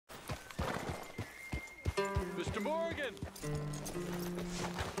Mr. Morgan!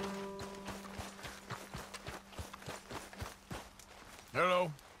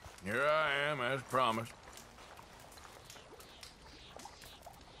 Hello. Here I am, as promised.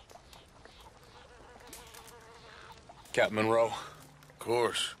 Captain Monroe. Of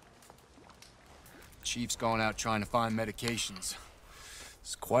course. Chief's going out trying to find medications.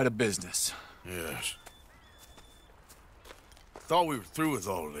 It's quite a business. Yes. Thought we were through with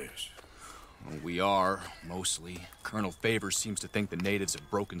all this. Well, we are, mostly. Colonel Favors seems to think the natives have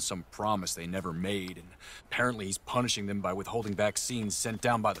broken some promise they never made, and apparently he's punishing them by withholding vaccines sent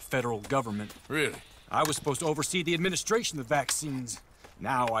down by the federal government. Really? I was supposed to oversee the administration of the vaccines.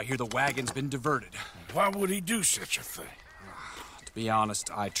 Now I hear the wagon's been diverted. Why would he do such a thing? To be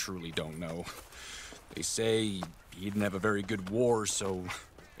honest, I truly don't know. They say he didn't have a very good war, so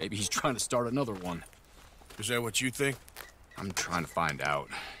maybe he's trying to start another one. Is that what you think? I'm trying to find out,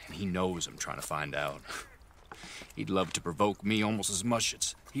 and he knows I'm trying to find out. He'd love to provoke me almost as much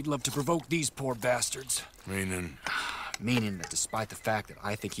as he'd love to provoke these poor bastards. Meaning? Meaning that despite the fact that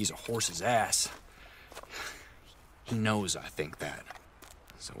I think he's a horse's ass, he knows I think that.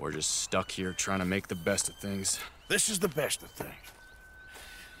 So we're just stuck here trying to make the best of things. This is the best of things.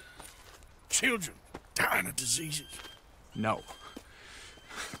 Children dying of diseases. No.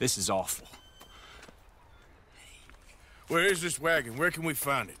 This is awful. Where is this wagon? Where can we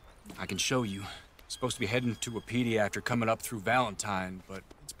find it? I can show you. It's supposed to be heading to a PD after coming up through Valentine, but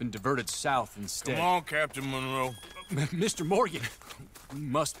it's been diverted south instead. Come on, Captain Monroe. Mr. Morgan, we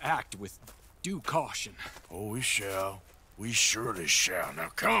must act with due caution. Oh, we shall. We surely shall. Now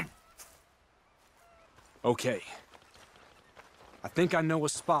come. Okay. I think I know a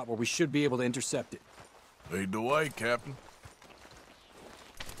spot where we should be able to intercept it. Lead the way, Captain.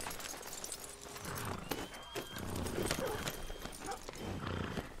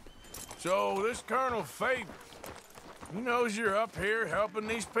 So, this Colonel Favors, he knows you're up here helping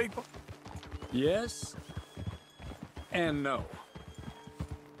these people? Yes and no.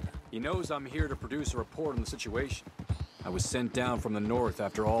 He knows I'm here to produce a report on the situation. I was sent down from the north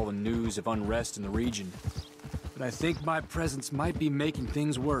after all the news of unrest in the region. But I think my presence might be making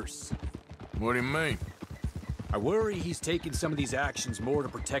things worse. What do you mean? I worry he's taking some of these actions more to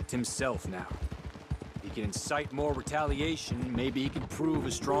protect himself now. If he can incite more retaliation, maybe he can prove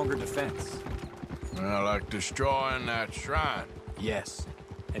a stronger defense. Well, like destroying that shrine. Yes,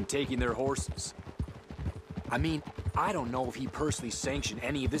 and taking their horses. I mean, I don't know if he personally sanctioned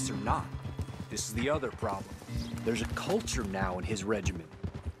any of this or not. This is the other problem. There's a culture now in his regiment.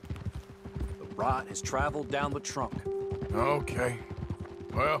 The rot has traveled down the trunk. Okay.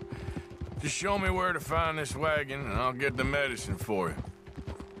 Well, just show me where to find this wagon, and I'll get the medicine for you.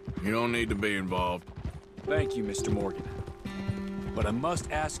 You don't need to be involved. Thank you, Mr. Morgan. But I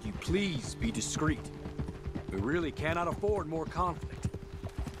must ask you, please be discreet. We really cannot afford more conflict.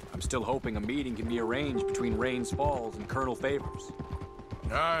 I'm still hoping a meeting can be arranged between Rains Falls and Colonel Favors.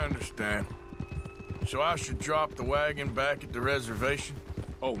 I understand. So I should drop the wagon back at the reservation?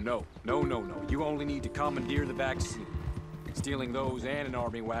 Oh, no. No, no, no. You only need to commandeer the vaccine. Stealing those and an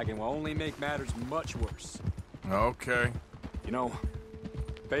army wagon will only make matters much worse. Okay. You know,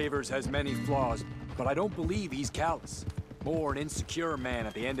 Favors has many flaws, but I don't believe he's callous. More an insecure man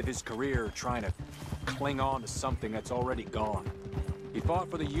at the end of his career trying to cling on to something that's already gone. He fought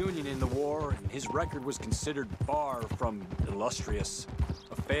for the Union in the war, and his record was considered far from illustrious.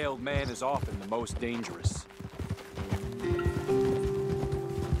 A failed man is often the most dangerous.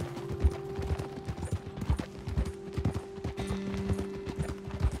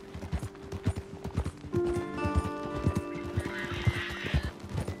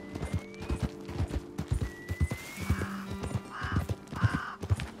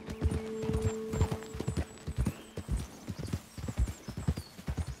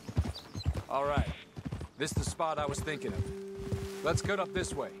 All right. This is the spot I was thinking of. Let's cut up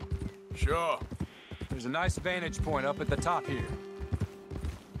this way. Sure. There's a nice vantage point up at the top here.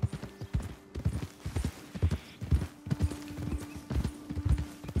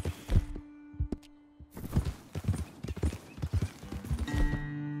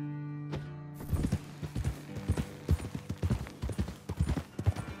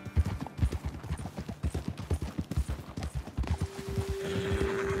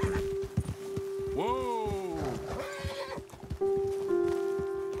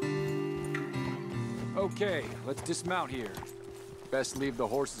 Okay, let's dismount here. Best leave the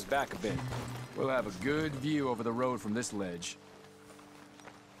horses back a bit. We'll have a good view over the road from this ledge.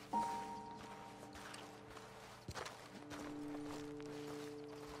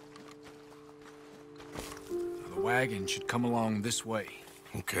 The wagon should come along this way.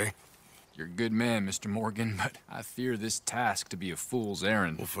 Okay. You're a good man, Mr. Morgan, but I fear this task to be a fool's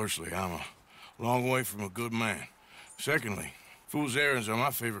errand. Well, firstly, I'm a long way from a good man. Secondly, fool's errands are my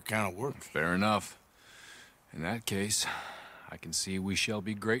favorite kind of work. Fair enough. In that case, I can see we shall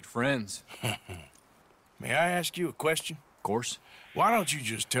be great friends. May I ask you a question? Of course. Why don't you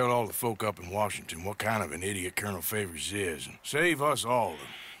just tell all the folk up in Washington what kind of an idiot Colonel Favors is and save us all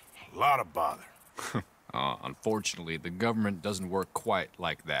a lot of bother? Unfortunately, the government doesn't work quite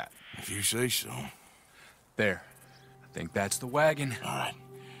like that. If you say so. There. I think that's the wagon. All right.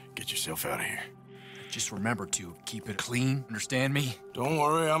 Get yourself out of here. Just remember to keep it clean, understand me? Don't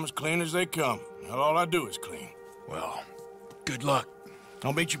worry, I'm as clean as they come. Not all I do is clean. Well, good luck.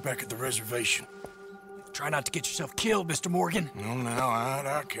 I'll meet you back at the reservation. Try not to get yourself killed, Mr. Morgan. No, now,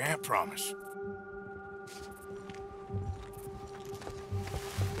 I can't promise.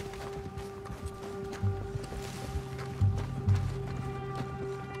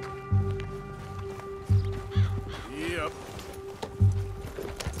 Yep.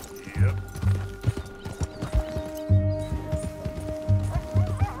 Yep.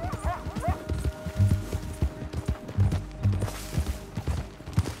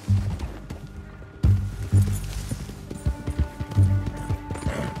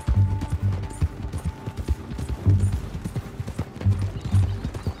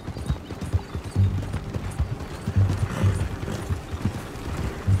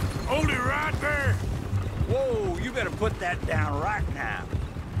 Hold it right there. Whoa, you better put that down right now.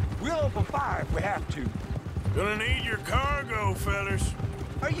 We'll open fire if we have to. Gonna need your cargo, fellas.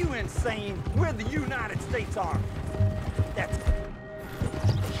 Are you insane? We're the United States Army. That's...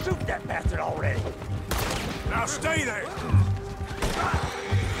 Shoot that bastard already. Now stay there.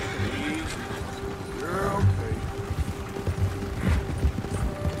 Easy. You're okay.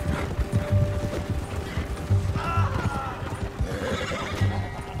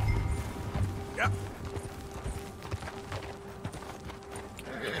 Yep.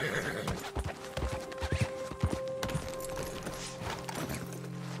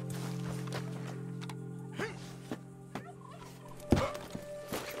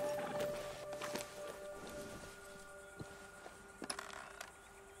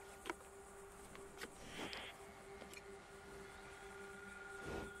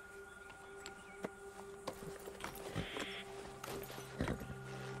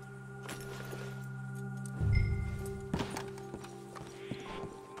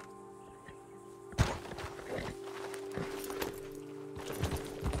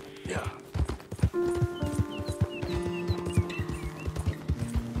 Yeah.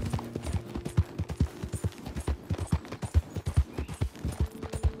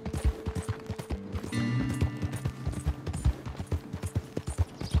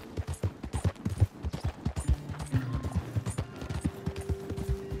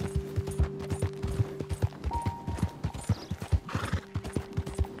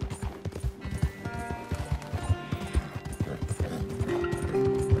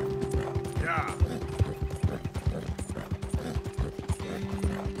 Yeah.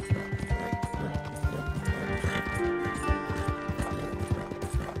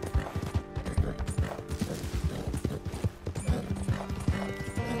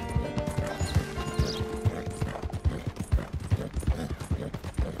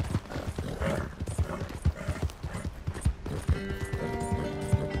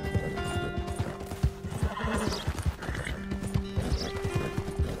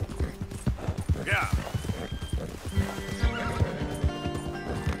 Yeah.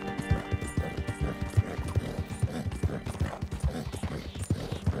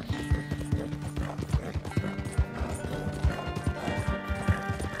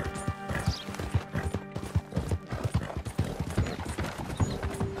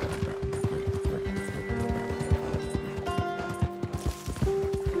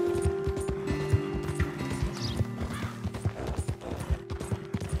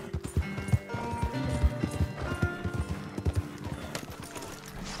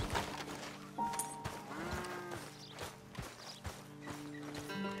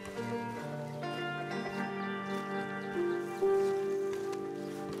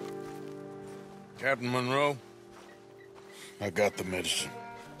 Captain Monroe, I got the medicine.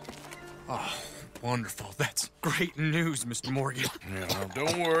 Oh, wonderful. That's great news, Mr. Morgan. Yeah, now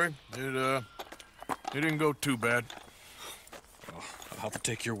don't worry. It didn't go too bad. Oh, I'll have to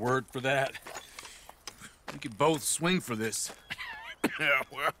take your word for that. We could both swing for this. Yeah,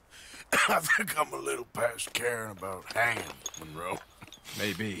 well, I think I'm a little past caring about hanging, Monroe.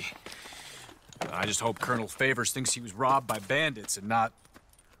 Maybe. I just hope Colonel Favors thinks he was robbed by bandits and not...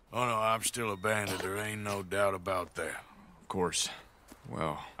 Oh, no, I'm still a bandit. There ain't no doubt about that. Of course.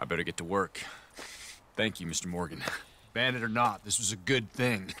 Well, I better get to work. Thank you, Mr. Morgan. Bandit or not, this was a good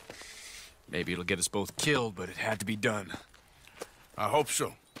thing. Maybe it'll get us both killed, but it had to be done. I hope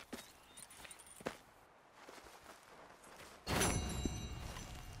so.